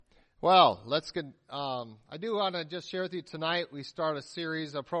Well, let's get, I do want to just share with you tonight, we start a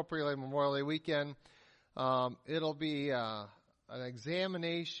series appropriately Memorial Day weekend. It'll be an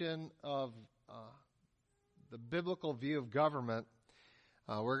examination of the biblical view of government.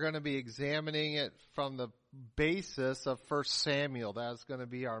 We're going to be examining it from the basis of 1 Samuel. That's going to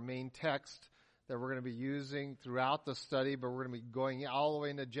be our main text that we're going to be using throughout the study, but we're going to be going all the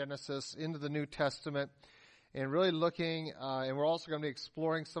way into Genesis, into the New Testament, and really looking, and we're also going to be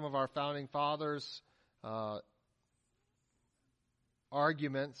exploring some of our founding fathers'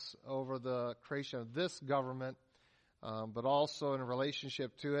 arguments over the creation of this government, but also in a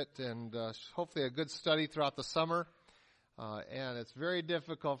relationship to it, and hopefully a good study throughout the summer. And it's very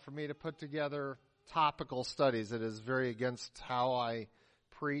difficult for me to put together topical studies. It is very against how I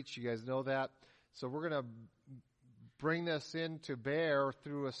preach. You guys know that. So we're going to bring this into bear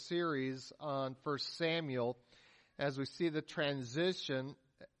through a series on 1 Samuel as we see the transition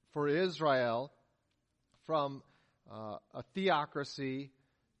for Israel from a theocracy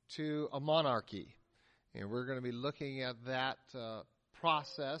to a monarchy. And we're going to be looking at that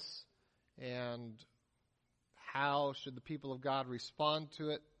process and how should the people of God respond to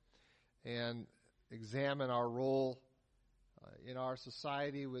it and examine our role in our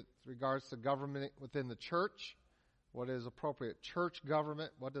society with regards to government within the church. What is appropriate church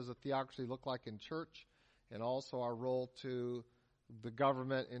government? What does a theocracy look like in church? And also our role to the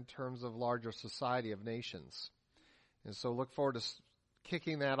government in terms of larger society of nations. And so look forward to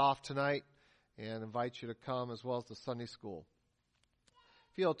kicking that off tonight and invite you to come as well as the Sunday school.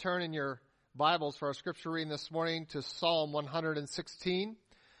 If you'll turn in your Bibles for our scripture reading this morning to Psalm 116.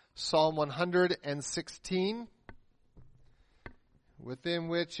 Psalm 116. Within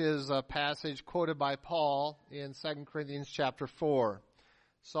which is a passage quoted by Paul in 2 Corinthians chapter 4.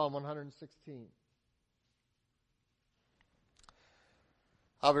 Psalm 116.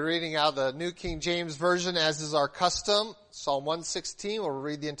 I'll be reading out the New King James Version as is our custom. Psalm 116, we'll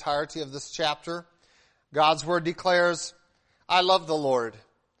read the entirety of this chapter. God's word declares, I love the Lord,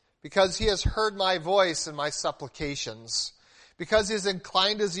 because he has heard my voice and my supplications. Because he has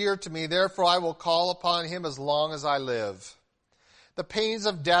inclined his ear to me, therefore I will call upon him as long as I live. The pains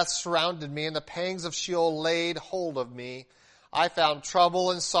of death surrounded me, and the pangs of Sheol laid hold of me. I found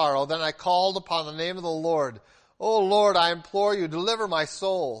trouble and sorrow. Then I called upon the name of the Lord. O Lord, I implore you, deliver my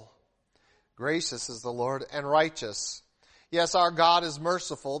soul. Gracious is the Lord and righteous. Yes, our God is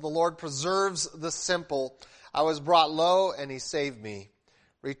merciful. The Lord preserves the simple. I was brought low, and he saved me.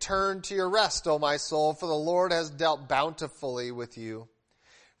 Return to your rest, O my soul, for the Lord has dealt bountifully with you.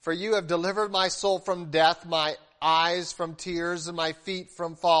 For you have delivered my soul from death, my eyes from tears, and my feet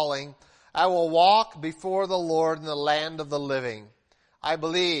from falling. I will walk before the Lord in the land of the living. I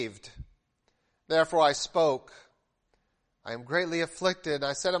believed, therefore I spoke. I am greatly afflicted.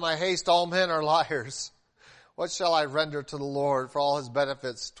 I said in my haste, all men are liars. What shall I render to the Lord for all his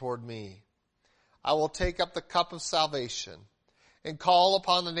benefits toward me? I will take up the cup of salvation and call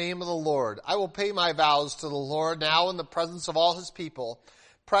upon the name of the Lord. I will pay my vows to the Lord now in the presence of all his people.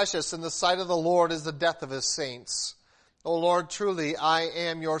 Precious in the sight of the Lord is the death of his saints. O Lord, truly I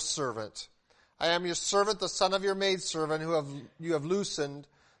am your servant. I am your servant, the son of your maidservant, you have loosened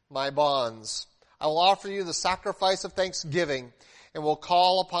my bonds. I will offer you the sacrifice of thanksgiving and will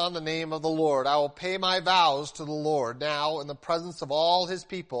call upon the name of the Lord. I will pay my vows to the Lord now in the presence of all his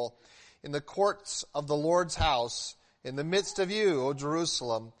people, in the courts of the Lord's house, in the midst of you, O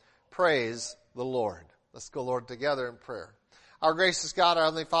Jerusalem. Praise the Lord. Let's go, Lord, together in prayer. Our gracious God, our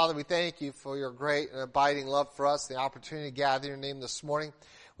Heavenly Father, we thank you for your great and abiding love for us, the opportunity to gather in your name this morning.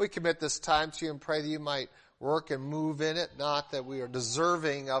 We commit this time to you and pray that you might work and move in it, not that we are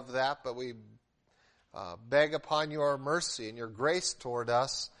deserving of that, but we beg upon your mercy and your grace toward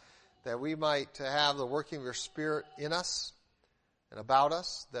us, that we might have the working of your Spirit in us and about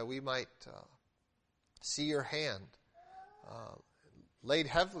us, that we might see your hand laid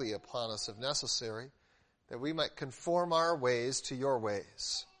heavily upon us if necessary, that we might conform our ways to your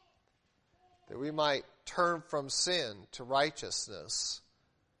ways, that we might turn from sin to righteousness,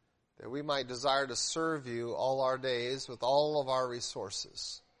 that we might desire to serve you all our days with all of our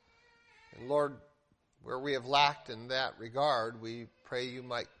resources. And Lord, where we have lacked in that regard, we pray you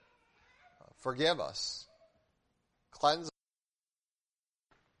might forgive us, cleanse us.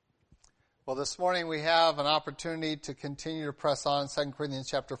 Well, this morning we have an opportunity to continue to press on 2 Corinthians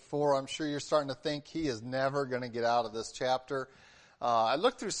chapter 4. I'm sure you're starting to think he is never going to get out of this chapter. I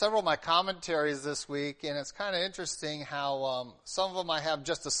looked through several of my commentaries this week, and it's kind of interesting how some of them I have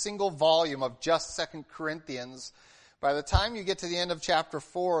just a single volume of just 2 Corinthians. By the time you get to the end of chapter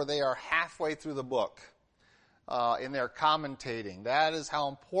 4, they are halfway through the book. in their commentating. That is how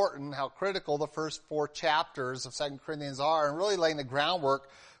important, how critical the first 4 chapters of 2 Corinthians are, and really laying the groundwork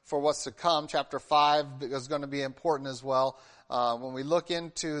for what's to come. Chapter 5 is going to be important as well. When we look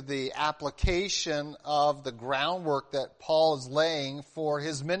into the application of the groundwork that Paul is laying for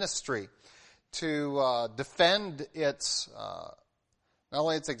his ministry to defend its not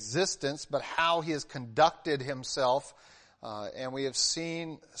only its existence, but how he has conducted himself. And we have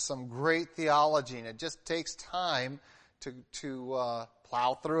seen some great theology, and it just takes time to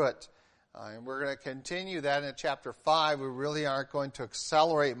plow through it. And we're going to continue that in chapter 5. We really aren't going to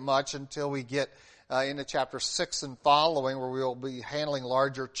accelerate much until we get into chapter 6 and following, where we will be handling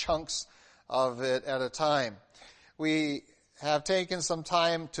larger chunks of it at a time. We have taken some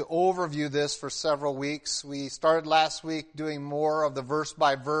time to overview this for several weeks. We started last week doing more of the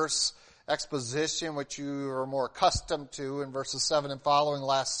verse-by-verse exposition, which you are more accustomed to in verses 7 and following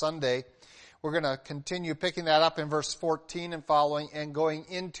last Sunday. We're going to continue picking that up in verse 14 and following and going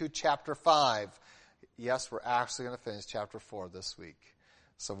into chapter 5. Yes, we're actually going to finish chapter 4 this week.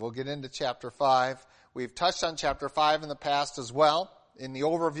 So we'll get into chapter 5. We've touched on chapter 5 in the past as well in the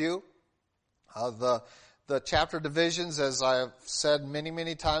overview of the chapter divisions, as I have said many,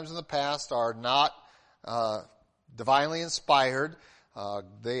 many times in the past, are not divinely inspired.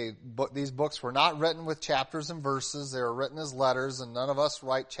 These books were not written with chapters and verses. They were written as letters, and none of us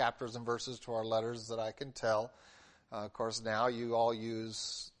write chapters and verses to our letters that I can tell. Of course, now you all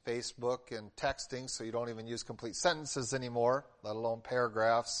use Facebook and texting, so you don't even use complete sentences anymore, let alone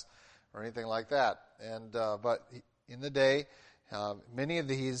paragraphs or anything like that. And but in the day, many of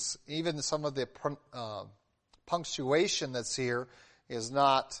these, even some of the punctuation that's here is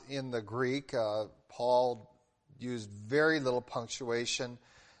not in the Greek. Paul used very little punctuation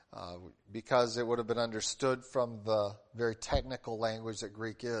because it would have been understood from the very technical language that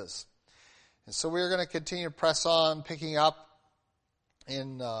Greek is. And so we're going to continue to press on, picking up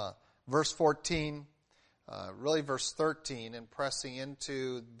in verse 14, really verse 13, and pressing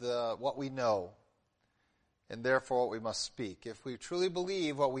into what we know, and therefore what we must speak. If we truly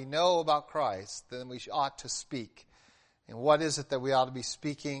believe what we know about Christ, then we ought to speak. And what is it that we ought to be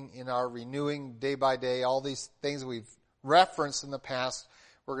speaking in our renewing day by day? All these things that we've referenced in the past,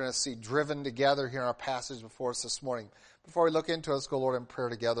 we're going to see driven together here in our passage before us this morning. Before we look into it, let's go, Lord, in prayer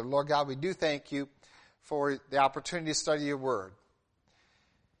together. Lord God, we do thank you for the opportunity to study your word.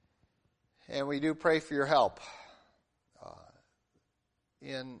 And we do pray for your help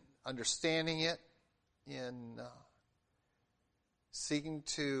in understanding it, in seeking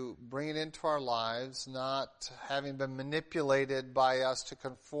to bring it into our lives, not having been manipulated by us to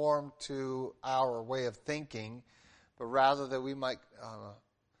conform to our way of thinking, but rather that we might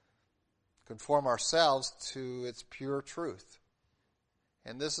conform ourselves to its pure truth.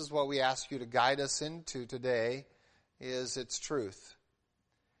 And this is what we ask you to guide us into today, is its truth.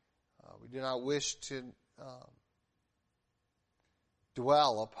 We do not wish to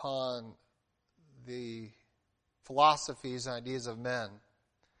dwell upon the philosophies and ideas of men,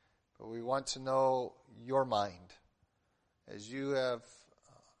 but we want to know your mind as you have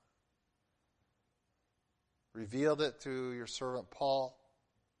revealed it through your servant Paul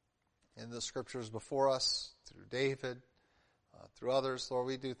in the scriptures before us, through David, through others. Lord,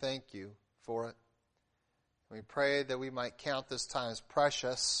 we do thank you for it. We pray that we might count this time as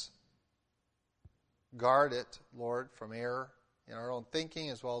precious. Guard it, Lord, from error in our own thinking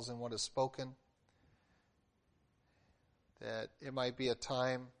as well as in what is spoken. That it might be a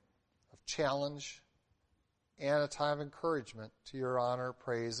time of challenge and a time of encouragement to your honor,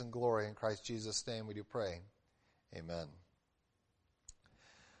 praise, and glory. In Christ Jesus' name we do pray. Amen.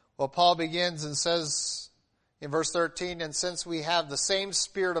 Well, Paul begins and says in verse 13, "And since we have the same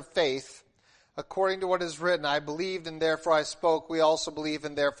spirit of faith, according to what is written, I believed and therefore I spoke, we also believe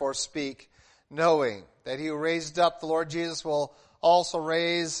and therefore speak, knowing that he who raised up the Lord Jesus will also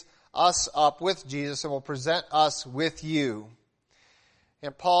raise us up with Jesus and will present us with you."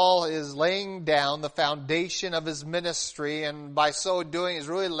 And Paul is laying down the foundation of his ministry, and by so doing is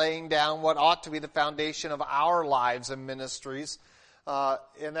really laying down what ought to be the foundation of our lives and ministries,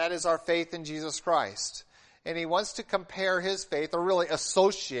 and that is our faith in Jesus Christ. And he wants to compare his faith, or really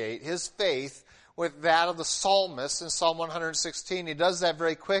associate his faith, with that of the psalmist in Psalm 116. He does that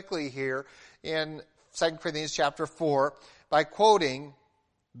very quickly here in 2 Corinthians chapter 4 by quoting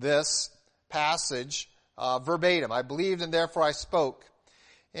this passage verbatim. I believed and therefore I spoke.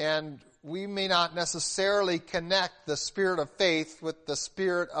 And we may not necessarily connect the spirit of faith with the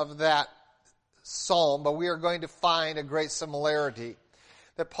spirit of that psalm, but we are going to find a great similarity.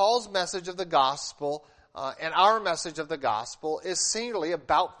 That Paul's message of the gospel and our message of the gospel is singularly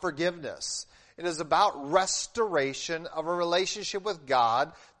about forgiveness. It is about restoration of a relationship with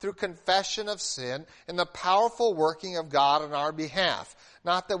God through confession of sin and the powerful working of God on our behalf.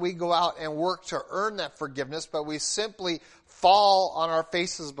 Not that we go out and work to earn that forgiveness, but we simply fall on our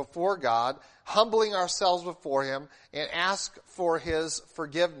faces before God, humbling ourselves before Him, and ask for His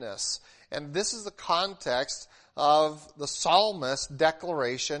forgiveness. And this is the context of the psalmist's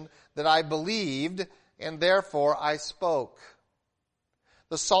declaration that I believed and therefore I spoke.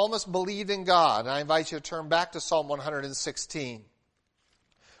 The psalmist believed in God. And I invite you to turn back to Psalm 116,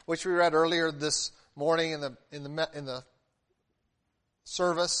 which we read earlier this morning in the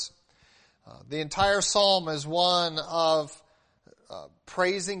service. The entire psalm is one of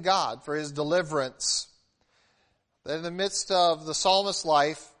praising God for His deliverance. That in the midst of the psalmist's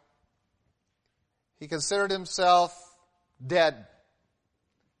life, he considered himself dead.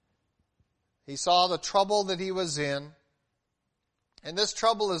 He saw the trouble that he was in. And this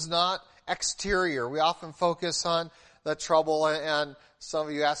trouble is not exterior. We often focus on the trouble, and some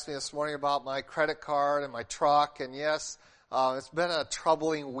of you asked me this morning about my credit card and my truck, and yes, it's been a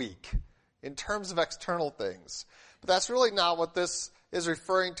troubling week in terms of external things. But that's really not what this is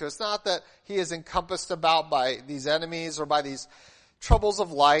referring to. It's not that he is encompassed about by these enemies or by these troubles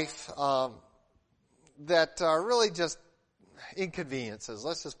of life that are really just inconveniences.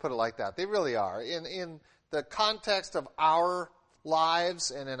 Let's just put it like that. They really are. In the context of our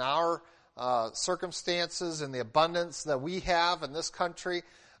lives and in our circumstances and the abundance that we have in this country,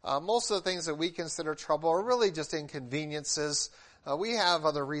 most of the things that we consider trouble are really just inconveniences. We have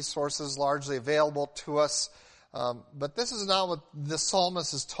other resources largely available to us, but this is not what the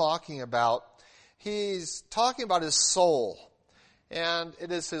psalmist is talking about. He's talking about his soul, and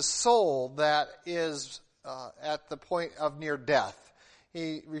it is his soul that is at the point of near death.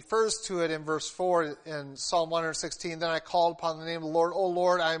 He refers to it in verse 4 in Psalm 116, "Then I called upon the name of the Lord. O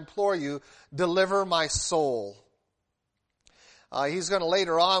Lord, I implore you, deliver my soul." He's going to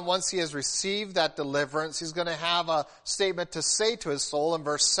later on, once he has received that deliverance, he's going to have a statement to say to his soul in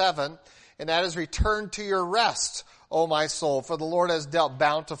verse 7, and that is, "Return to your rest, O my soul, for the Lord has dealt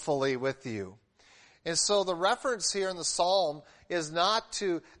bountifully with you." And so the reference here in the psalm is not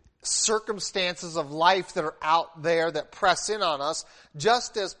to circumstances of life that are out there that press in on us,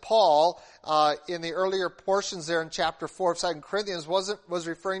 just as Paul, in the earlier portions there in chapter 4 of 2 Corinthians, was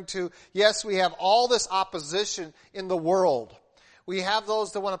referring to, yes, we have all this opposition in the world. We have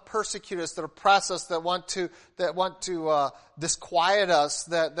those that want to persecute us, that oppress us, that want to disquiet us,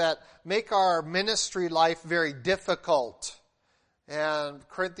 that make our ministry life very difficult. And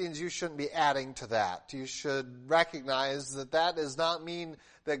Corinthians, you shouldn't be adding to that. You should recognize that that does not mean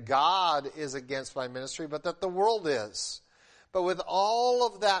that God is against my ministry, but that the world is. But with all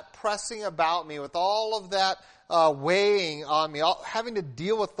of that pressing about me, with all of that weighing on me, having to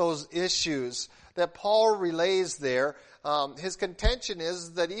deal with those issues that Paul relays there, his contention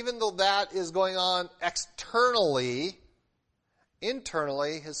is that even though that is going on externally,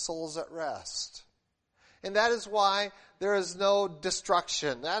 internally, his soul is at rest. And that is why there is no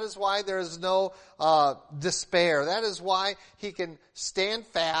destruction. That is why there is no despair. That is why he can stand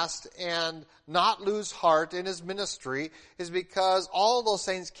fast and not lose heart in his ministry, is because all those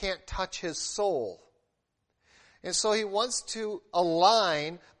things can't touch his soul. And so he wants to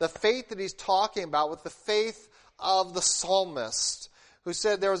align the faith that he's talking about with the faith of the psalmist, who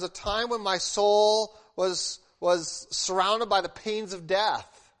said, "There was a time when my soul was surrounded by the pains of death."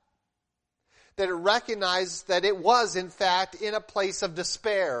 That it recognized that it was, in fact, in a place of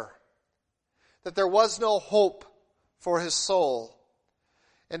despair. That there was no hope for his soul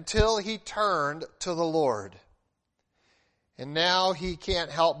until he turned to the Lord. And now he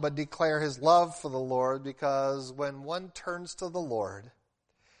can't help but declare his love for the Lord, because when one turns to the Lord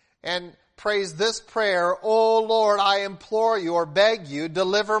and prays this prayer, "O Lord, I implore you," or beg you,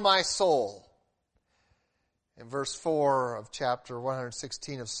 "deliver my soul." In verse 4 of chapter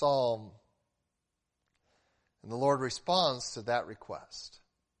 116 of Psalm, and the Lord responds to that request.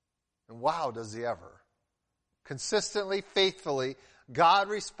 And wow, does he ever. Consistently, faithfully, God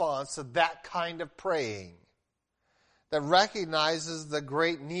responds to that kind of praying that recognizes the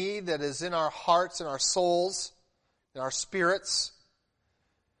great need that is in our hearts and our souls, in our spirits,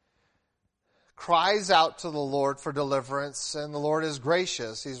 cries out to the Lord for deliverance, and the Lord is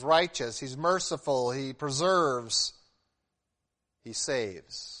gracious, He's righteous, He's merciful, He preserves, He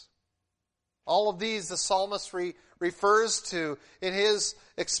saves. All of these the psalmist refers to in his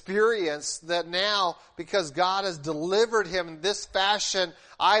experience, that now, because God has delivered him in this fashion,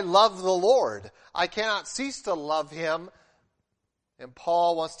 I love the Lord. I cannot cease to love Him. And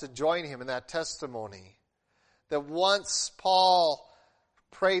Paul wants to join him in that testimony. That once Paul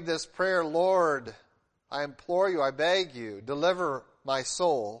prayed this prayer, Lord, I implore you, I beg you, deliver my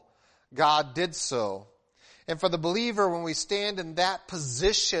soul, God did so. And for the believer, when we stand in that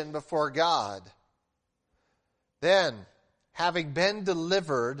position before God, then, having been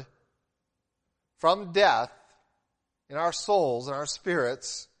delivered from death in our souls and our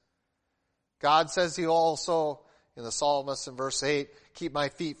spirits, God says He also, in the psalmist in verse 8, keep my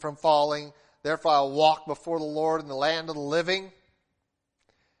feet from falling, therefore I'll walk before the Lord in the land of the living.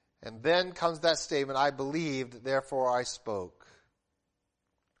 And then comes that statement, I believed, therefore I spoke.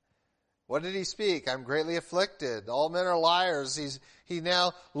 What did he speak? I'm greatly afflicted. All men are liars. He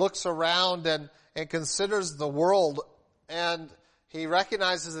now looks around and considers the world, and he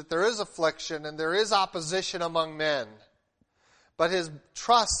recognizes that there is affliction and there is opposition among men. But his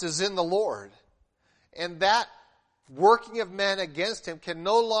trust is in the Lord. And that working of men against him can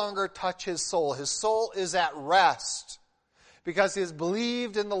no longer touch his soul. His soul is at rest because he has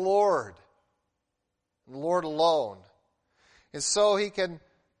believed in the Lord alone. And so he can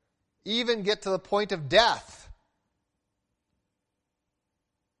even get to the point of death.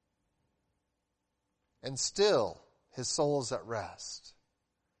 And still, his soul is at rest.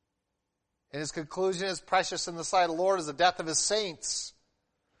 And his conclusion is precious in the sight of the Lord is the death of his saints.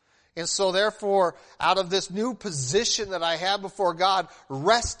 And so therefore, out of this new position that I have before God,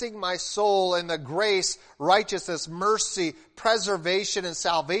 resting my soul in the grace, righteousness, mercy, preservation, and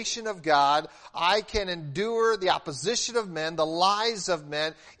salvation of God, I can endure the opposition of men, the lies of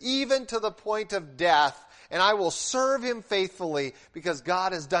men, even to the point of death. And I will serve Him faithfully because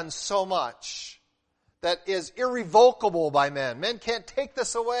God has done so much that is irrevocable by men. Men can't take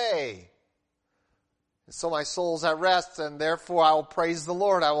this away. So my soul's at rest, and therefore I will praise the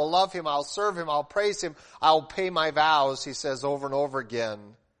Lord. I will love Him. I'll serve Him. I'll praise Him. I'll pay my vows, he says over and over again.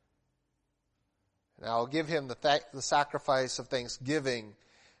 And I will give Him the sacrifice of thanksgiving,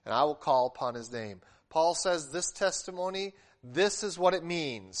 and I will call upon His name. Paul says this testimony, this is what it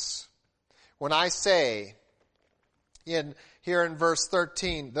means. When I say, here in verse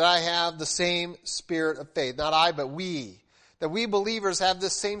 13, that I have the same spirit of faith. Not I, but we. That we believers have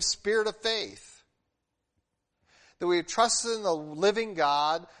this same spirit of faith. That we have trusted in the living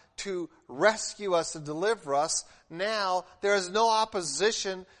God to rescue us and deliver us. Now, there is no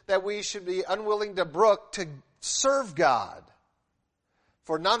opposition that we should be unwilling to brook to serve God.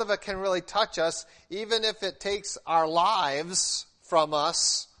 For none of it can really touch us, even if it takes our lives from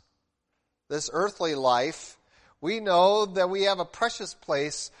us, this earthly life. We know that we have a precious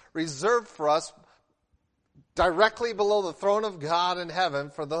place reserved for us directly below the throne of God in heaven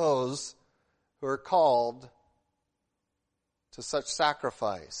for those who are called to such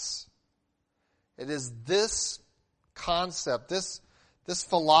sacrifice. It is this concept, this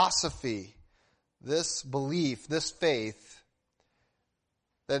philosophy, this belief, this faith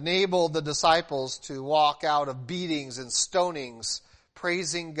that enabled the disciples to walk out of beatings and stonings,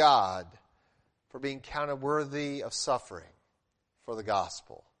 praising God for being counted worthy of suffering for the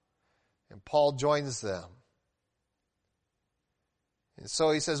gospel. And Paul joins them. And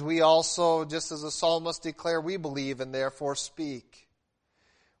so he says, we also, just as the psalmist declare, we believe and therefore speak.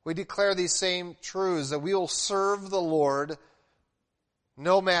 We declare these same truths, that we will serve the Lord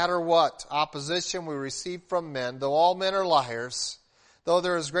no matter what opposition we receive from men. Though all men are liars, though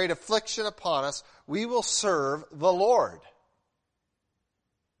there is great affliction upon us, we will serve the Lord.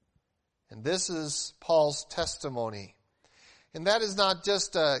 And this is Paul's testimony. And that is not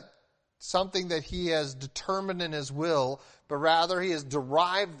just something that he has determined in his will, but rather he has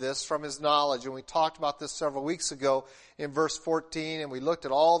derived this from his knowledge. And we talked about this several weeks ago in verse 14, and we looked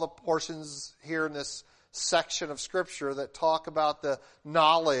at all the portions here in this section of Scripture that talk about the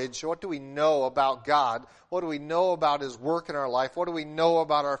knowledge. What do we know about God? What do we know about His work in our life? What do we know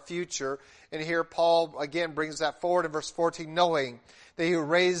about our future? And here Paul again brings that forward in verse 14, knowing that He who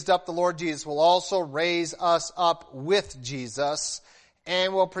raised up the Lord Jesus will also raise us up with Jesus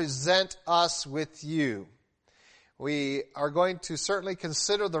and will present us with you. We are going to certainly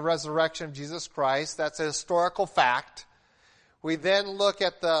consider the resurrection of Jesus Christ. That's a historical fact. We then look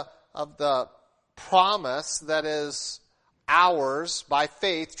at the promise that is ours by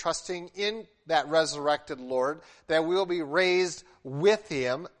faith, trusting in that resurrected Lord, that we will be raised with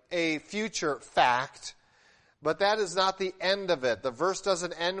Him, a future fact. But that is not the end of it. The verse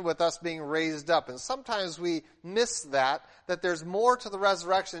doesn't end with us being raised up. And sometimes we miss that there's more to the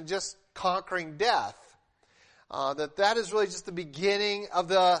resurrection than just conquering death. That is really just the beginning of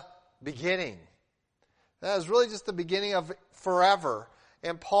the beginning. That is really just the beginning of forever.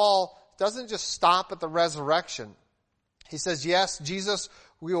 And Paul doesn't just stop at the resurrection. He says, yes, Jesus,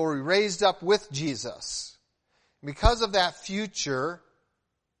 we will be raised up with Jesus. Because of that future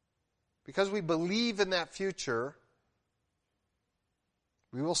because we believe in that future,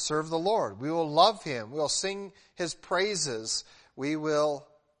 we will serve the Lord. We will love Him. We will sing His praises. We will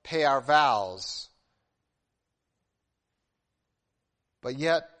pay our vows. But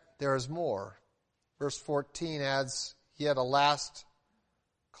yet, there is more. Verse 14 adds yet a last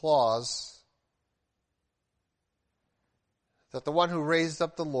clause, that the one who raised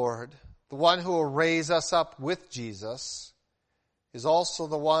up the Lord, the one who will raise us up with Jesus, is also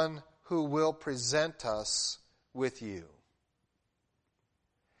the one who will present us with you.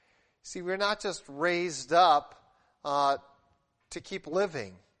 See, we're not just raised up to keep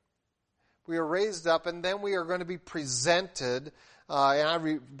living. We are raised up and then we are going to be presented, and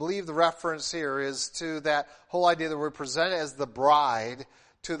I believe the reference here is to that whole idea that we're presented as the bride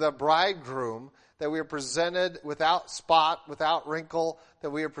to the bridegroom, that we are presented without spot, without wrinkle,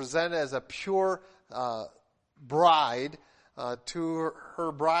 that we are presented as a pure bride to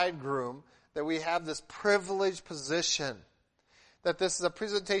her bridegroom, that we have this privileged position, that this is a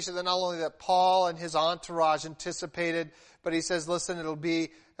presentation that not only that Paul and his entourage anticipated, but he says, listen, it'll be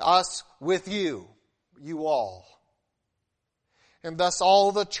us with you, you all. And thus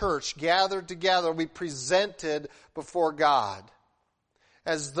all the church gathered together will be presented before God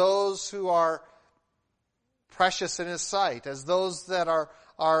as those who are precious in His sight, as those that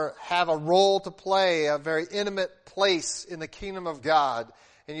have a role to play, a very intimate place in the kingdom of God.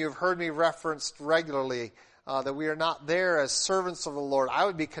 And you've heard me referenced regularly that we are not there as servants of the Lord. I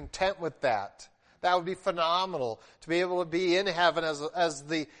would be content with that. That would be phenomenal, to be able to be in heaven as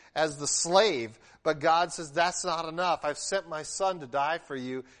the slave. But God says, that's not enough. I've sent my Son to die for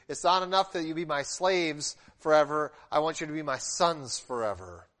you. It's not enough that you be my slaves forever. I want you to be my sons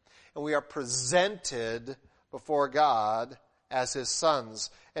forever. And we are presented before God as His sons.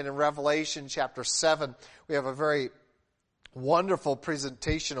 And in Revelation chapter 7, we have a very wonderful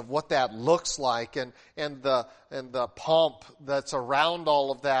presentation of what that looks like, and the pomp that's around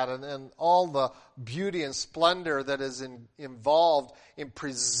all of that, and all the beauty and splendor that is involved in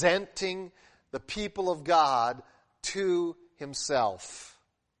presenting the people of God to Himself.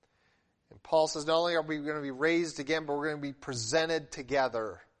 And Paul says, not only are we going to be raised again, but we're going to be presented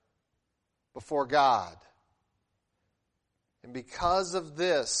together before God. And because of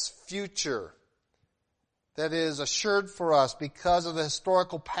this future that is assured for us because of the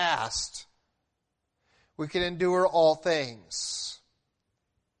historical past, we can endure all things.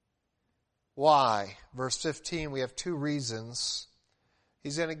 Why? Verse 15, we have two reasons.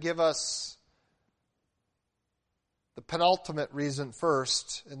 He's going to give us the penultimate reason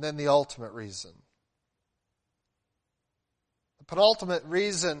first, and then the ultimate reason. The penultimate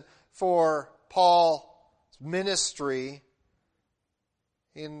reason for Paul's ministry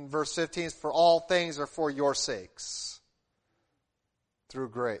in verse 15 is, for all things are for your sakes. Through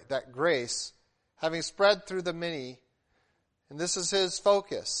grace. That grace, having spread through the many, and this is his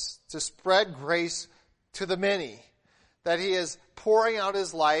focus, to spread grace to the many. That he is pouring out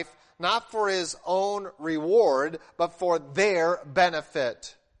his life, not for his own reward, but for their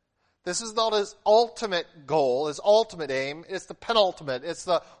benefit. This is not his ultimate goal, his ultimate aim. It's the penultimate. It's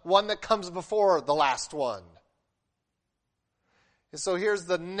the one that comes before the last one. And so here's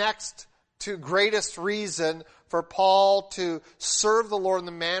the next to greatest reason for Paul to serve the Lord in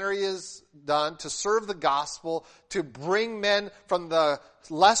the manner he has done, to serve the gospel, to bring men from the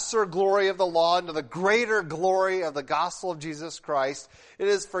lesser glory of the law into the greater glory of the gospel of Jesus Christ. It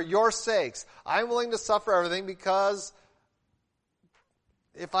is for your sakes. I'm willing to suffer everything because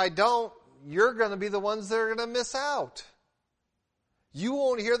if I don't, you're going to be the ones that are going to miss out. You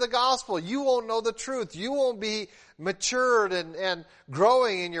won't hear the gospel. You won't know the truth. You won't be matured and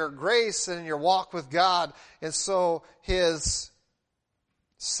growing in your grace and in your walk with God. And so his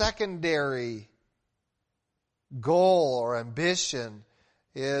secondary goal or ambition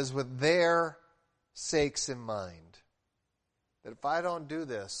is with their sakes in mind. That if I don't do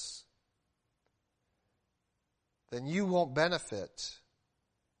this, then you won't benefit.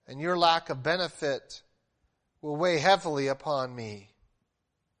 And your lack of benefit will weigh heavily upon me.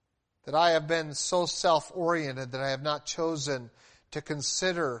 That I have been so self-oriented that I have not chosen to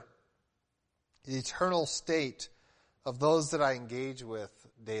consider the eternal state of those that I engage with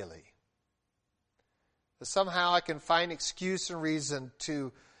daily. That somehow I can find excuse and reason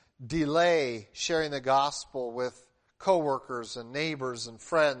to delay sharing the gospel with coworkers and neighbors and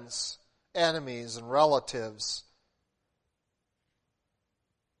friends, enemies and relatives.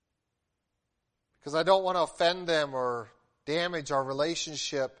 Because I don't want to offend them or damage our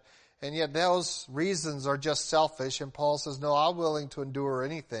relationship. And yet those reasons are just selfish. And Paul says, no, I'm willing to endure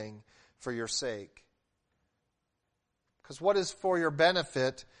anything for your sake. Because what is for your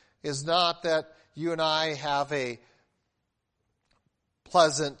benefit is not that you and I have a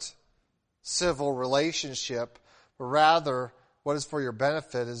pleasant civil relationship, but rather what is for your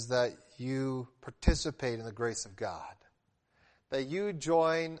benefit is that you participate in the grace of God. That you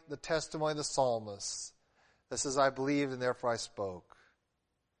join the testimony of the psalmist. This is, I believed and therefore I spoke.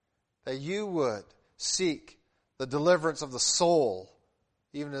 That you would seek the deliverance of the soul,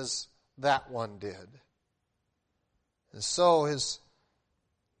 even as that one did. And so his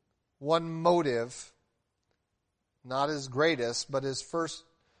one motive, not his greatest, but his first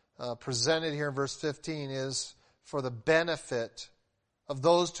presented here in verse 15, is for the benefit of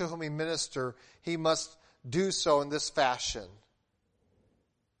those to whom he minister, he must do so in this fashion.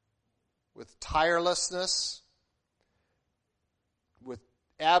 With tirelessness, with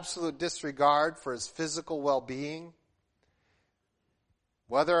absolute disregard for his physical well-being,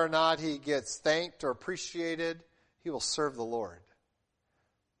 whether or not he gets thanked or appreciated, he will serve the Lord.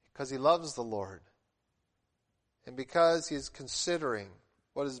 Because he loves the Lord. And because he is considering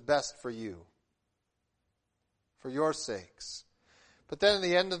what is best for you. For your sakes. But then at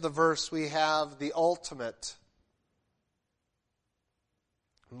the end of the verse we have the ultimate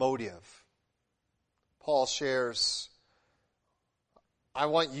motive. Paul shares, I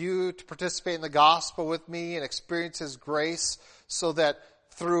want you to participate in the gospel with me and experience his grace so that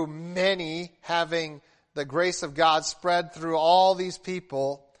through many having the grace of God spread through all these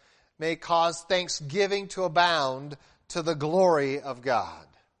people may cause thanksgiving to abound to the glory of God.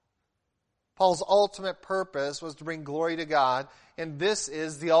 Paul's ultimate purpose was to bring glory to God, and this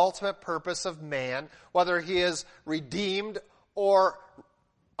is the ultimate purpose of man, whether he is redeemed or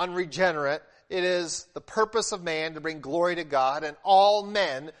unregenerate. It is the purpose of man to bring glory to God, and all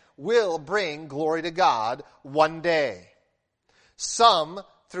men will bring glory to God one day. Some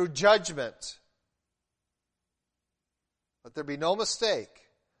through judgment. Let there be no mistake.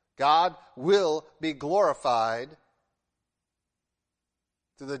 God will be glorified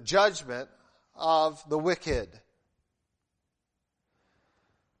through the judgment of the wicked.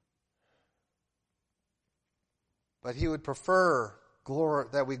 But he would prefer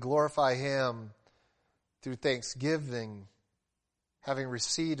that we glorify him through thanksgiving, having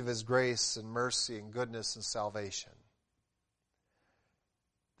received of his grace and mercy and goodness and salvation.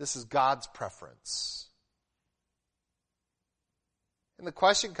 This is God's preference. And the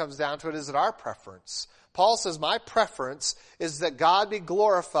question comes down to it, is it our preference? Paul says, my preference is that God be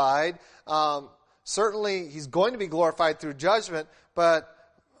glorified. Certainly, he's going to be glorified through judgment, but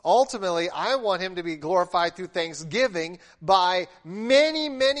ultimately, I want him to be glorified through thanksgiving by many,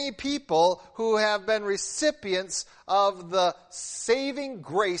 many people who have been recipients of the saving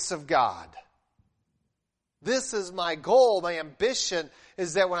grace of God. This is my goal, my ambition,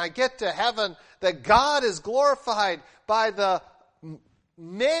 is that when I get to heaven, that God is glorified by the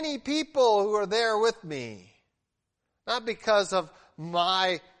many people who are there with me. Not because of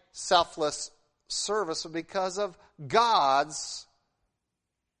my selfless service, but because of God's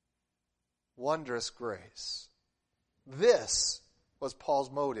wondrous grace. This was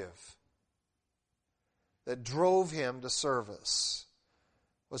Paul's motive that drove him to service,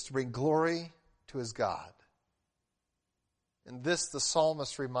 was to bring glory to his God. And this the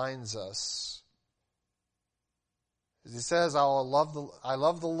psalmist reminds us. As he says, I love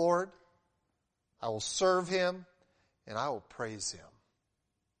the Lord, I will serve him, and I will praise him.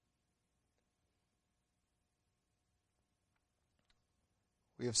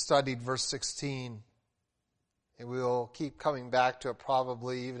 We have studied verse 16, and we will keep coming back to it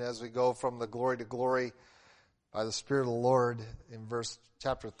probably even as we go from the glory to glory by the Spirit of the Lord in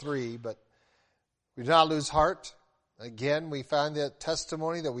chapter 3. But we do not lose heart. Again, we find that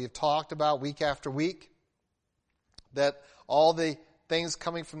testimony that we have talked about week after week, that all the things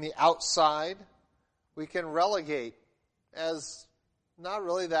coming from the outside we can relegate as not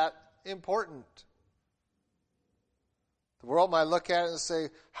really that important. The world might look at it and say,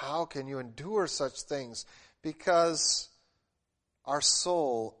 how can you endure such things? Because our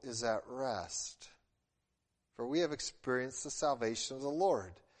soul is at rest. For we have experienced the salvation of the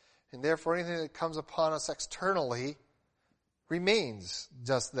Lord. And therefore anything that comes upon us externally remains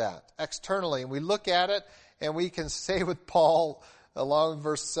just that, externally. And we look at it and we can say with Paul, along with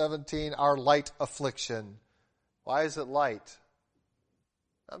verse 17, our light affliction. Why is it light?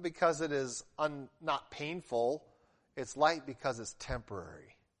 Not because it is not painful. It's light because it's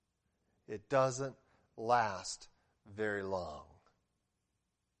temporary. It doesn't last very long.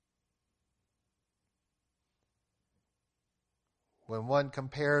 When one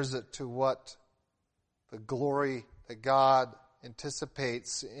compares it to what the glory that God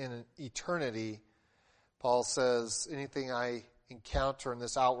anticipates in eternity, Paul says, anything I encounter in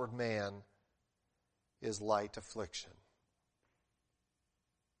this outward man is light affliction.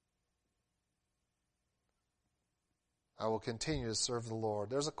 I will continue to serve the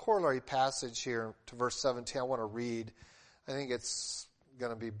Lord. There's a corollary passage here to verse 17 I want to read. I think it's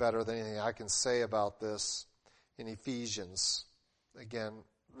going to be better than anything I can say about this in Ephesians. Again,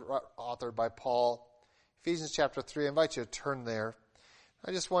 authored by Paul. Ephesians chapter 3. I invite you to turn there.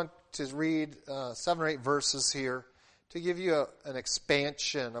 I just want to read 7 or 8 verses here to give you an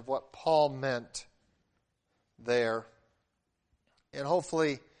expansion of what Paul meant there. And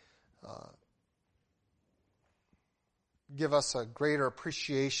hopefully give us a greater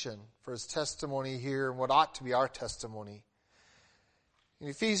appreciation for his testimony here and what ought to be our testimony. In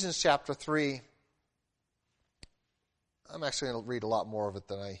Ephesians chapter 3, I'm actually going to read a lot more of it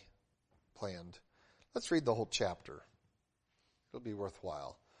than I planned. Let's read the whole chapter. It'll be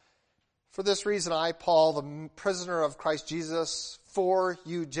worthwhile. For this reason, I, Paul, the prisoner of Christ Jesus, for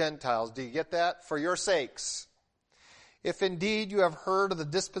you Gentiles. Do you get that? For your sakes. If indeed you have heard of the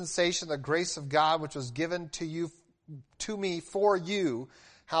dispensation, the grace of God, which was given to me for you,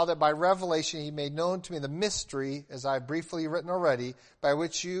 how that by revelation he made known to me the mystery, as I have briefly written already, by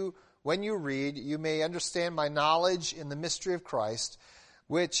which you, when you read, you may understand my knowledge in the mystery of Christ,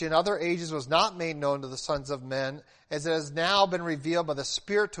 which in other ages was not made known to the sons of men, as it has now been revealed by the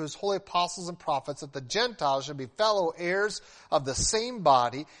Spirit to his holy apostles and prophets, that the Gentiles should be fellow heirs of the same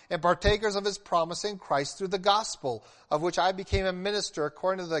body and partakers of his promise in Christ through the gospel, of which I became a minister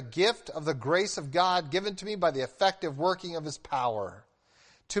according to the gift of the grace of God given to me by the effective working of his power.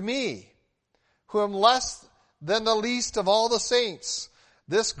 To me, who am less than the least of all the saints,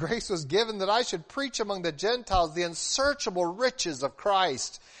 this grace was given that I should preach among the Gentiles the unsearchable riches of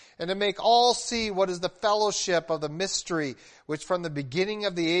Christ, and to make all see what is the fellowship of the mystery, which from the beginning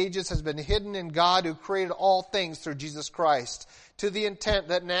of the ages has been hidden in God who created all things through Jesus Christ, to the intent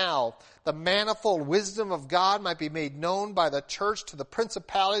that now the manifold wisdom of God might be made known by the church to the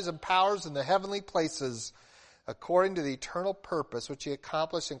principalities and powers in the heavenly places, according to the eternal purpose which he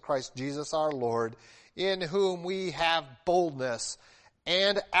accomplished in Christ Jesus our Lord, in whom we have boldness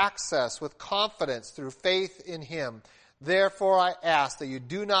and access with confidence through faith in him. Therefore I ask that you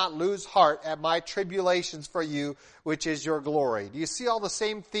do not lose heart at my tribulations for you, which is your glory. Do you see all the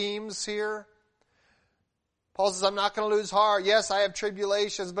same themes here? Paul says, I'm not going to lose heart. Yes, I have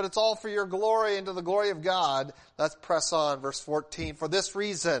tribulations, but it's all for your glory and to the glory of God. Let's press on. Verse 14. For this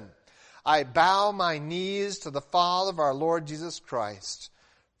reason, I bow my knees to the Father of our Lord Jesus Christ,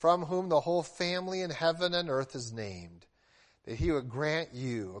 from whom the whole family in heaven and earth is named, that he would grant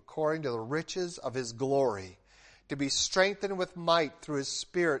you, according to the riches of his glory, to be strengthened with might through his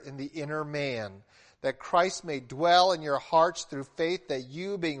Spirit in the inner man, that Christ may dwell in your hearts through faith, that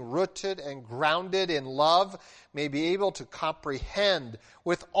you, being rooted and grounded in love, may be able to comprehend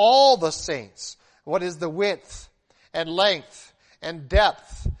with all the saints what is the width and length and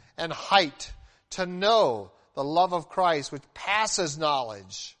depth and height, to know the love of Christ which passes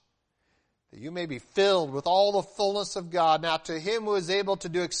knowledge, that you may be filled with all the fullness of God. Now to him who is able to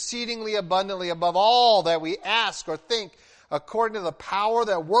do exceedingly abundantly above all that we ask or think, according to the power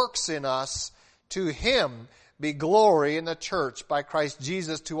that works in us, to him be glory in the church by Christ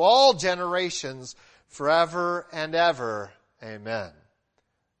Jesus to all generations, forever and ever. Amen.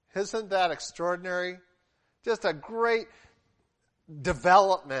 Isn't that extraordinary? Just a great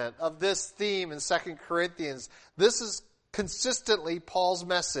development of this theme in 2 Corinthians. This is consistently Paul's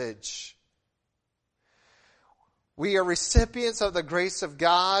message. We are recipients of the grace of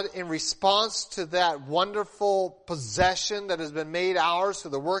God in response to that wonderful possession that has been made ours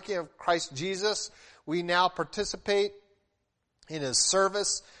through the working of Christ Jesus. We now participate in his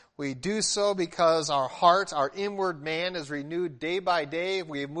service. We do so because our heart, our inward man is renewed day by day.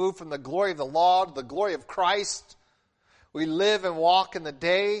 We move from the glory of the law to the glory of Christ. We live and walk in the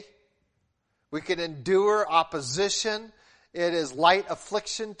day. We can endure opposition. It is light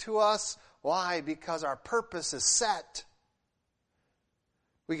affliction to us. Why? Because our purpose is set.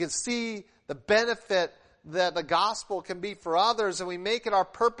 We can see the benefit that the gospel can be for others, and we make it our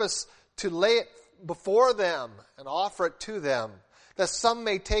purpose to lay it before them and offer it to them, that some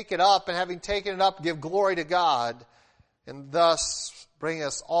may take it up, and having taken it up, give glory to God, and thus bring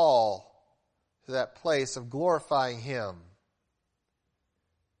us all to that place of glorifying him.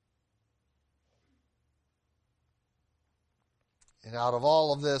 And out of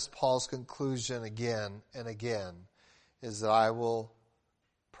all of this, Paul's conclusion again and again is that I will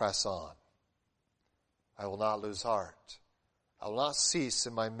press on. I will not lose heart. I will not cease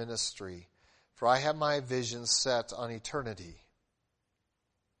in my ministry, for I have my vision set on eternity.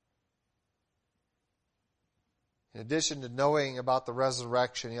 In addition to knowing about the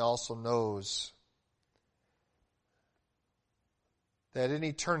resurrection, he also knows that in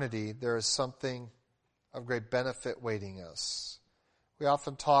eternity there is something of great benefit waiting us. We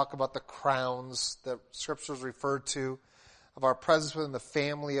often talk about the crowns that Scriptures refer to of our presence within the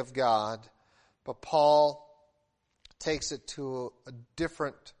family of God, but Paul takes it to a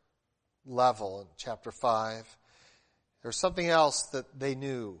different level in chapter 5. There's something else that they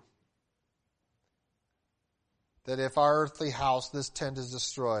knew. That if our earthly house, this tent, is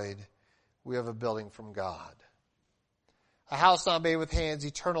destroyed, we have a building from God. A house not made with hands,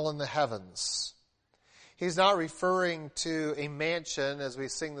 eternal in the heavens. He's not referring to a mansion as we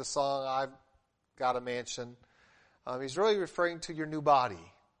sing the song, I've got a mansion. He's really referring to your new body.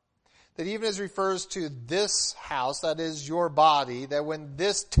 That even as refers to this house, that is your body, that when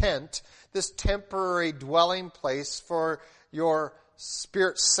this tent, this temporary dwelling place for your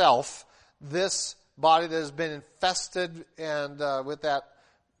spirit self, this body that has been infested and with that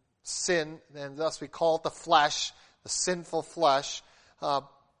sin, and thus we call it the flesh, the sinful flesh,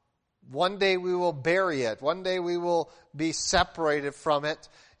 one day we will bury it. One day we will be separated from it.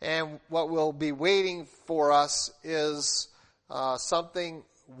 And what will be waiting for us is something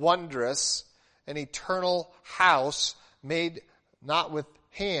wondrous, an eternal house made not with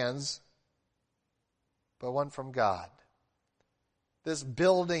hands, but one from God. This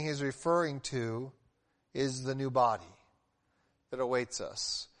building he's referring to is the new body that awaits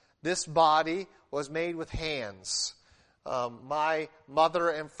us. This body was made with hands. My mother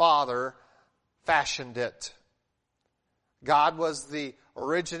and father fashioned it. God was the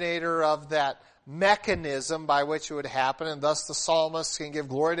originator of that mechanism by which it would happen, and thus the psalmist can give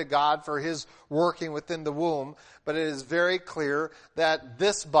glory to God for his working within the womb. But it is very clear that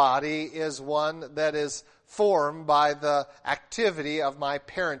this body is one that is formed by the activity of my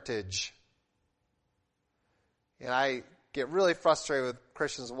parentage. And I get really frustrated with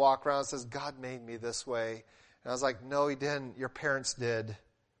Christians who walk around and says, God made me this way. And I was like, no, he didn't. Your parents did.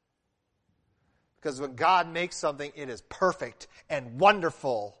 Because when God makes something, it is perfect and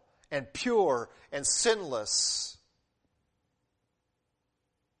wonderful and pure and sinless.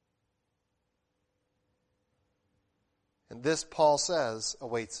 And this, Paul says,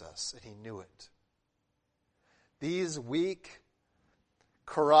 awaits us, and he knew it. These weak,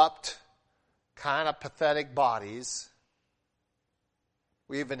 corrupt, kind of pathetic bodies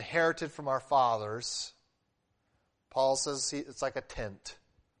we've inherited from our fathers. Paul says it's like a tent.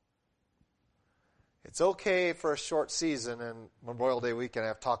 It's okay for a short season, and Memorial Day weekend I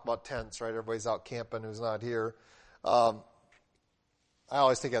have to talk about tents, right? Everybody's out camping who's not here. I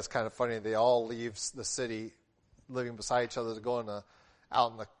always think that's kind of funny. They all leave the city living beside each other to go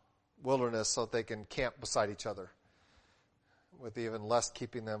out in the wilderness so that they can camp beside each other, with even less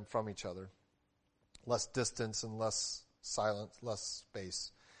keeping them from each other. Less distance and less silence, less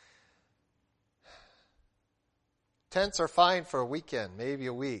space. Tents are fine for a weekend, maybe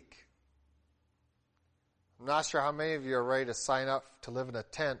a week. I'm not sure how many of you are ready to sign up to live in a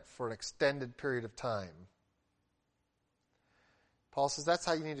tent for an extended period of time. Paul says that's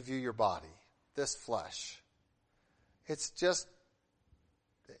how you need to view your body, this flesh. It's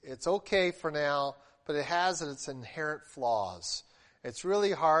okay for now, but it has its inherent flaws. It's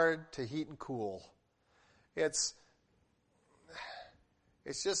really hard to heat and cool. It's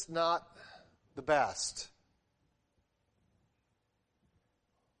just not the best.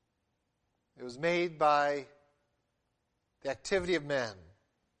 It was made by the activity of men.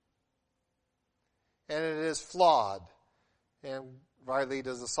 And it is flawed. And rightly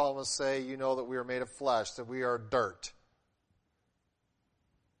does the psalmist say, you know that we are made of flesh, that we are dirt.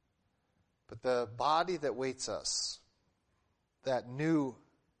 But the body that waits us, that new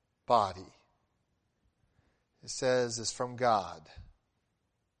body, it says is from God.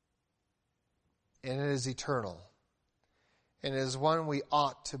 And it is eternal. And it is one we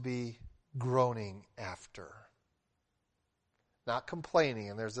ought to be groaning after. Not complaining.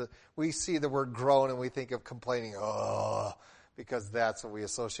 And we see the word groan and we think of complaining, because that's what we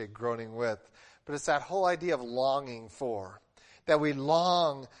associate groaning with. But it's that whole idea of longing for. That we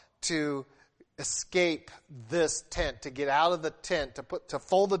long to escape this tent, to get out of the tent, to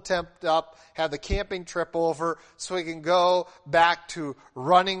fold the tent up, have the camping trip over, so we can go back to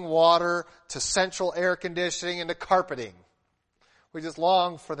running water, to central air conditioning, and to carpeting. We just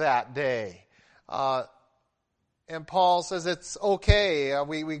long for that day. And Paul says it's okay.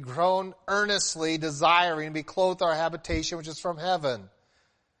 We groan earnestly, desiring to be clothed our habitation, which is from heaven.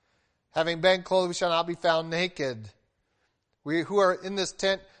 Having been clothed, we shall not be found naked. We who are in this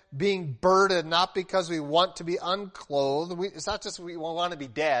tent being burdened, not because we want to be unclothed. It's not just we want to be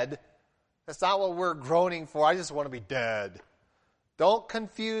dead. That's not what we're groaning for. I just want to be dead. Don't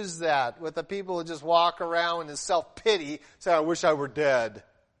confuse that with the people who just walk around in self-pity, say, I wish I were dead.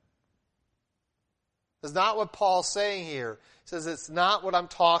 That's not what Paul's saying here. He says it's not what I'm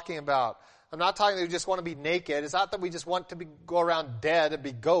talking about. I'm not talking that we just want to be naked. It's not that we just want to go around dead and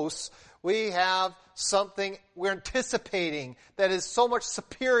be ghosts. We have something we're anticipating that is so much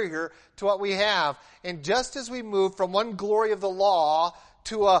superior to what we have. And just as we move from one glory of the law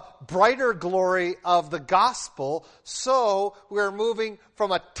to a brighter glory of the gospel, so we're moving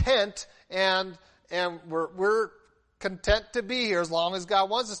from a tent and we're content to be here as long as God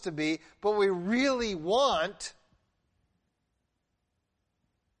wants us to be, but we really want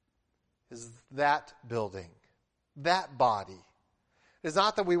is that building, that body. It's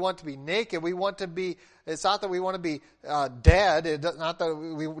not that we want to be naked. It's not that we want to be dead. It's not that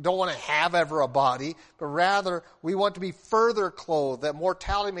we don't want to have ever a body, but rather we want to be further clothed, that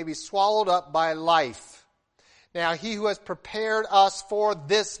mortality may be swallowed up by life. Now, he who has prepared us for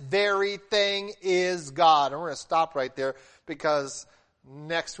this very thing is God. And we're going to stop right there because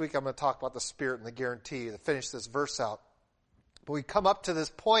next week I'm going to talk about the Spirit and the guarantee to finish this verse out. But we come up to this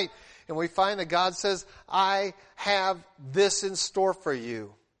point and we find that God says, I have this in store for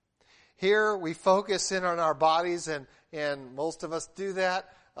you. Here we focus in on our bodies, and most of us do that.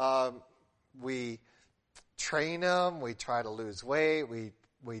 We train them. We try to lose weight.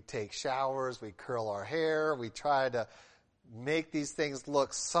 We take showers. We curl our hair. We try to make these things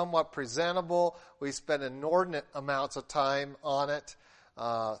look somewhat presentable. We spend inordinate amounts of time on it.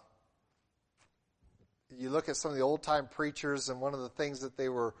 You look at some of the old-time preachers, and one of the things that they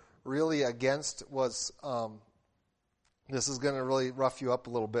were really against was, this is going to really rough you up a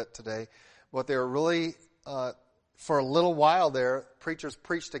little bit today, but they were really, for a little while there, preachers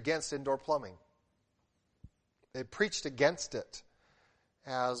preached against indoor plumbing. They preached against it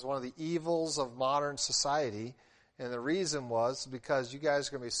as one of the evils of modern society, and the reason was because you guys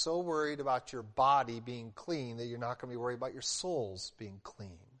are going to be so worried about your body being clean that you're not going to be worried about your souls being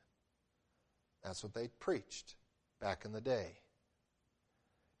clean. That's what they preached back in the day.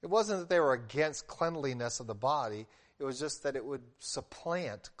 It wasn't that they were against cleanliness of the body. It was just that it would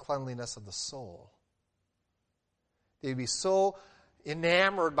supplant cleanliness of the soul. They'd be so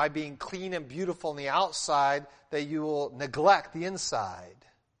enamored by being clean and beautiful on the outside that you will neglect the inside.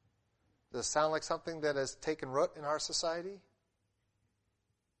 Does it sound like something that has taken root in our society?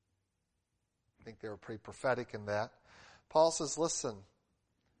 I think they were pretty prophetic in that. Paul says, listen,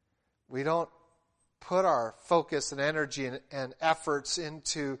 we don't put our focus and energy and efforts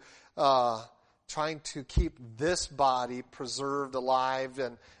into trying to keep this body preserved, alive,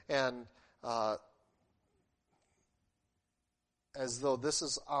 and as though this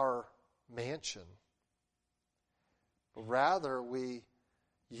is our mansion. But rather, we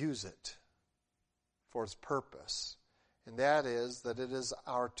use it for its purpose. And that is that it is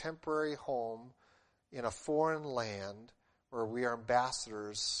our temporary home in a foreign land where we are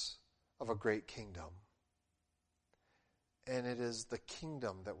ambassadors of a great kingdom. And it is the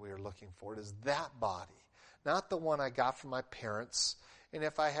kingdom that we are looking for. It is that body, not the one I got from my parents. And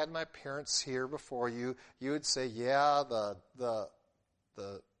if I had my parents here before you, you would say, yeah, the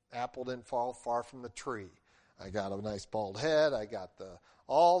apple didn't fall far from the tree. I got a nice bald head. I got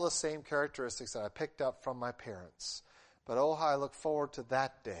all the same characteristics that I picked up from my parents. But oh, how I look forward to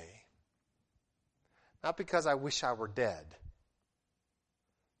that day. Not because I wish I were dead.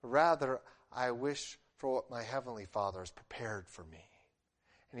 Rather, I wish for what my Heavenly Father has prepared for me.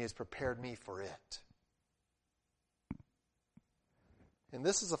 And He has prepared me for it. And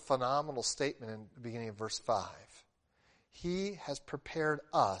this is a phenomenal statement in the beginning of verse 5. He has prepared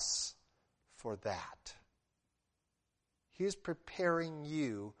us for that. He is preparing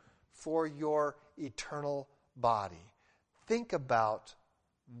you for your eternal body. Think about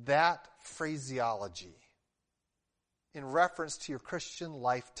that phraseology in reference to your Christian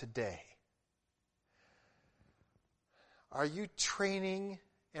life today. Are you training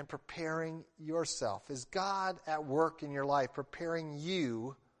and preparing yourself? Is God at work in your life preparing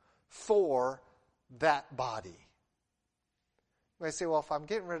you for that body? You might say, well, if I'm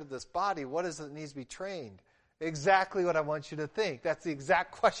getting rid of this body, what is it that needs to be trained? Exactly what I want you to think. That's the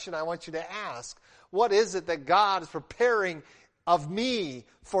exact question I want you to ask. What is it that God is preparing of me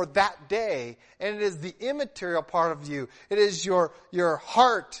for that day? And it is the immaterial part of you. It is your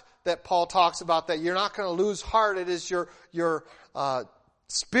heart that Paul talks about, that you're not going to lose heart. It is your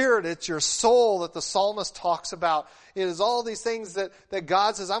spirit. It's your soul that the psalmist talks about. It is all these things that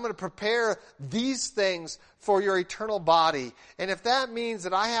God says, I'm going to prepare these things for your eternal body. And if that means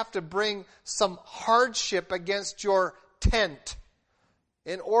that I have to bring some hardship against your tent,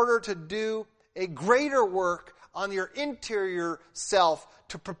 in order to do a greater work on your interior self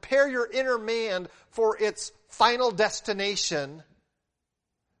to prepare your inner man for its final destination,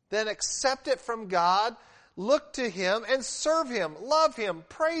 then accept it from God, look to Him, and serve Him, love Him,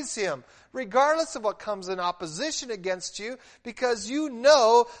 praise Him, regardless of what comes in opposition against you, because you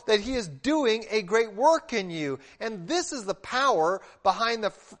know that He is doing a great work in you. And this is the power behind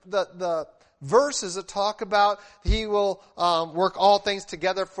the verses that talk about He will work all things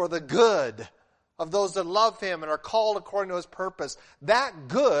together for the good of those that love Him and are called according to His purpose. That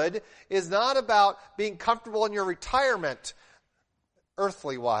good is not about being comfortable in your retirement,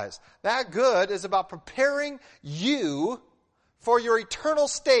 earthly wise. That good is about preparing you for your eternal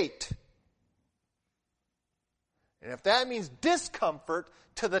state. And if that means discomfort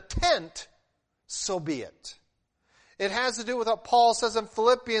to the tent, so be it. It has to do with what Paul says in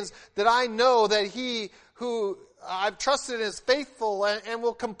Philippians, that I know that He who I've trusted in is faithful and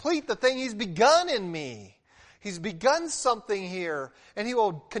will complete the thing He's begun in me. He's begun something here, and He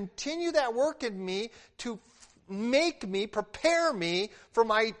will continue that work in me to make me, prepare me for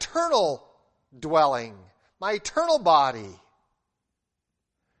my eternal dwelling, my eternal body.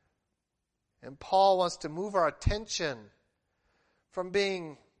 And Paul wants to move our attention from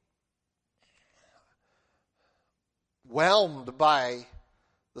being whelmed by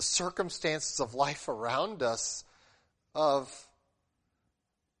the circumstances of life around us, of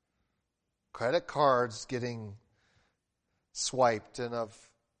credit cards getting swiped and of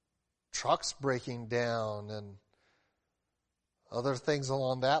trucks breaking down and other things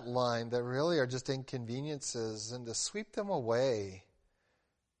along that line that really are just inconveniences, and to sweep them away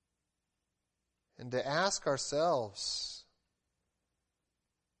and to ask ourselves,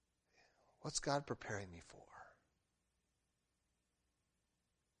 what's God preparing me for?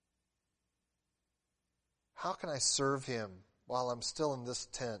 How can I serve Him while I'm still in this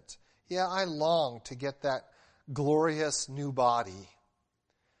tent? Yeah, I long to get that glorious new body.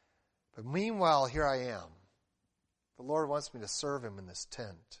 But meanwhile, here I am. The Lord wants me to serve Him in this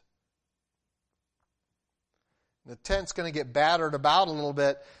tent. The tent's going to get battered about a little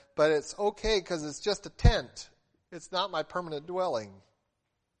bit, but it's okay because it's just a tent. It's not my permanent dwelling.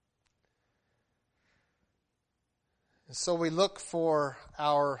 And so we look for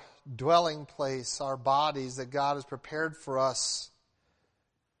our dwelling place, our bodies that God has prepared for us.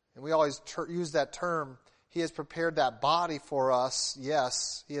 And we always use that term. He has prepared that body for us.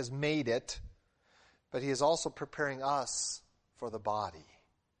 Yes, He has made it. But He is also preparing us for the body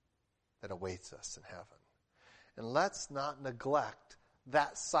that awaits us in heaven. And let's not neglect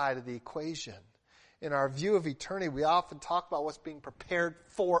that side of the equation. In our view of eternity, we often talk about what's being prepared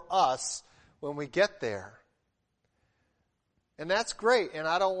for us when we get there. And that's great, and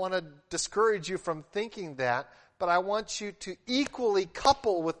I don't want to discourage you from thinking that, but I want you to equally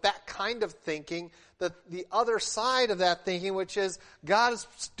couple with that kind of thinking the other side of that thinking, which is God is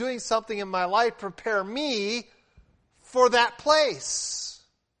doing something in my life to prepare me for that place.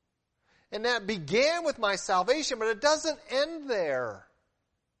 And that began with my salvation, but it doesn't end there.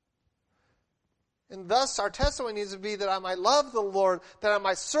 And thus our testimony needs to be that I might love the Lord, that I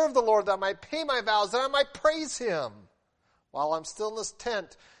might serve the Lord, that I might pay my vows, that I might praise Him while I'm still in this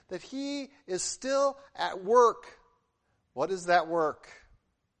tent, that He is still at work. What is that work?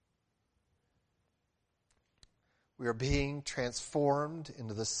 We are being transformed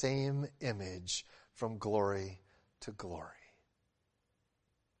into the same image from glory to glory.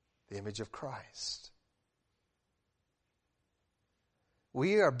 The image of Christ.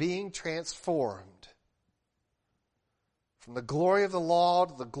 We are being transformed from the glory of the law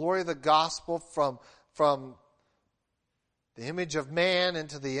to the glory of the gospel, from the image of man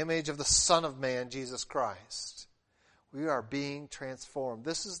into the image of the Son of Man, Jesus Christ. We are being transformed.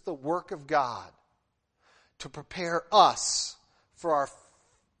 This is the work of God to prepare us for our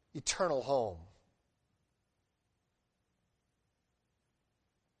eternal home.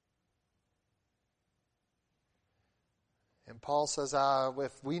 And Paul says,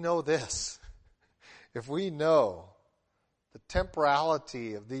 if we know this, if we know the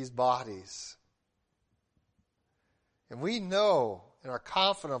temporality of these bodies, and we know and are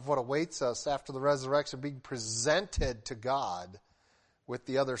confident of what awaits us after the resurrection, being presented to God with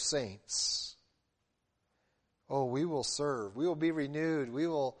the other saints, oh, we will serve. We will be renewed.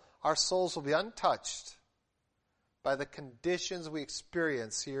 Our souls will be untouched by the conditions we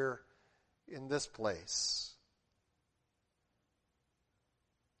experience here in this place.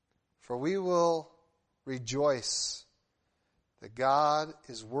 For we will rejoice that God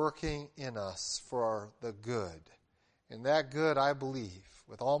is working in us for the good. And that good I believe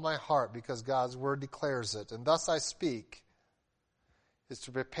with all my heart, because God's word declares it. And thus I speak, is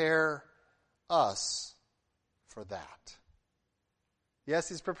to prepare us for that. Yes,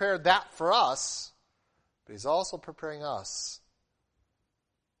 He's prepared that for us, but He's also preparing us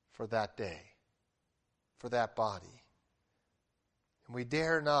for that day, for that body. And we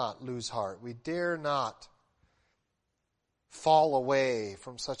dare not lose heart. We dare not fall away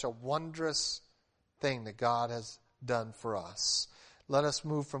from such a wondrous thing that God has done for us. Let us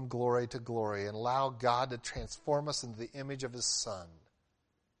move from glory to glory and allow God to transform us into the image of His Son.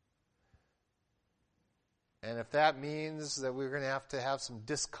 And if that means that we're going to have some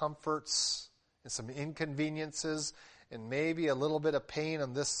discomforts and some inconveniences and maybe a little bit of pain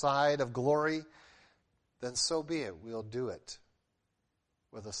on this side of glory, then so be it. We'll do it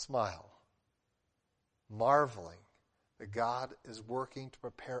with a smile, marveling that God is working to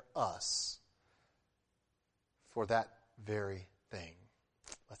prepare us for that very thing.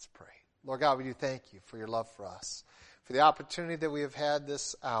 Let's pray. Lord God, we do thank You for Your love for us, for the opportunity that we have had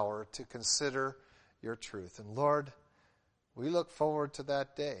this hour to consider Your truth. And Lord, we look forward to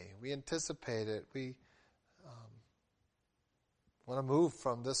that day. We anticipate it. We want to move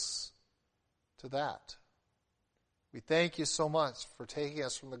from this to that. We thank You so much for taking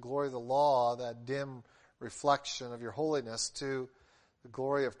us from the glory of the law, that dim reflection of Your holiness, to the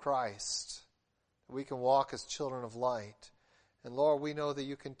glory of Christ. We can walk as children of light. And Lord, we know that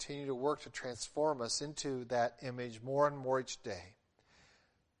You continue to work to transform us into that image more and more each day.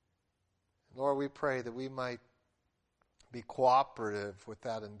 Lord, we pray that we might be cooperative with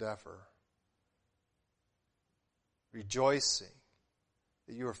that endeavor, rejoicing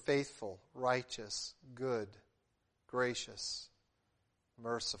that You are faithful, righteous, good, gracious,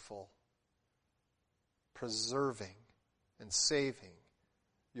 merciful, preserving and saving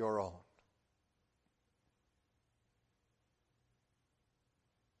Your own.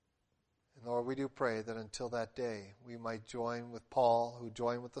 And Lord, we do pray that until that day we might join with Paul, who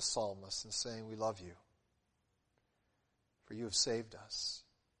joined with the psalmist in saying, we love You, for You have saved us.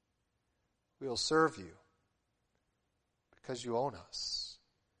 We will serve You because You own us.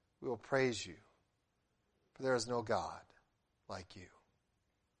 We will praise You, for there is no God like You.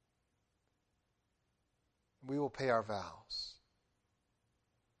 We will pay our vows,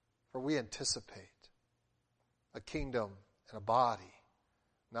 for we anticipate a kingdom and a body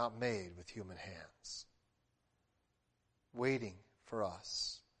not made with human hands, waiting for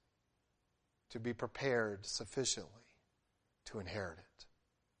us to be prepared sufficiently to inherit it.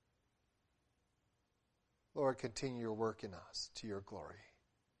 Lord, continue Your work in us to Your glory.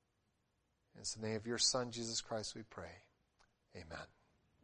 In the name of Your Son, Jesus Christ, we pray. Amen.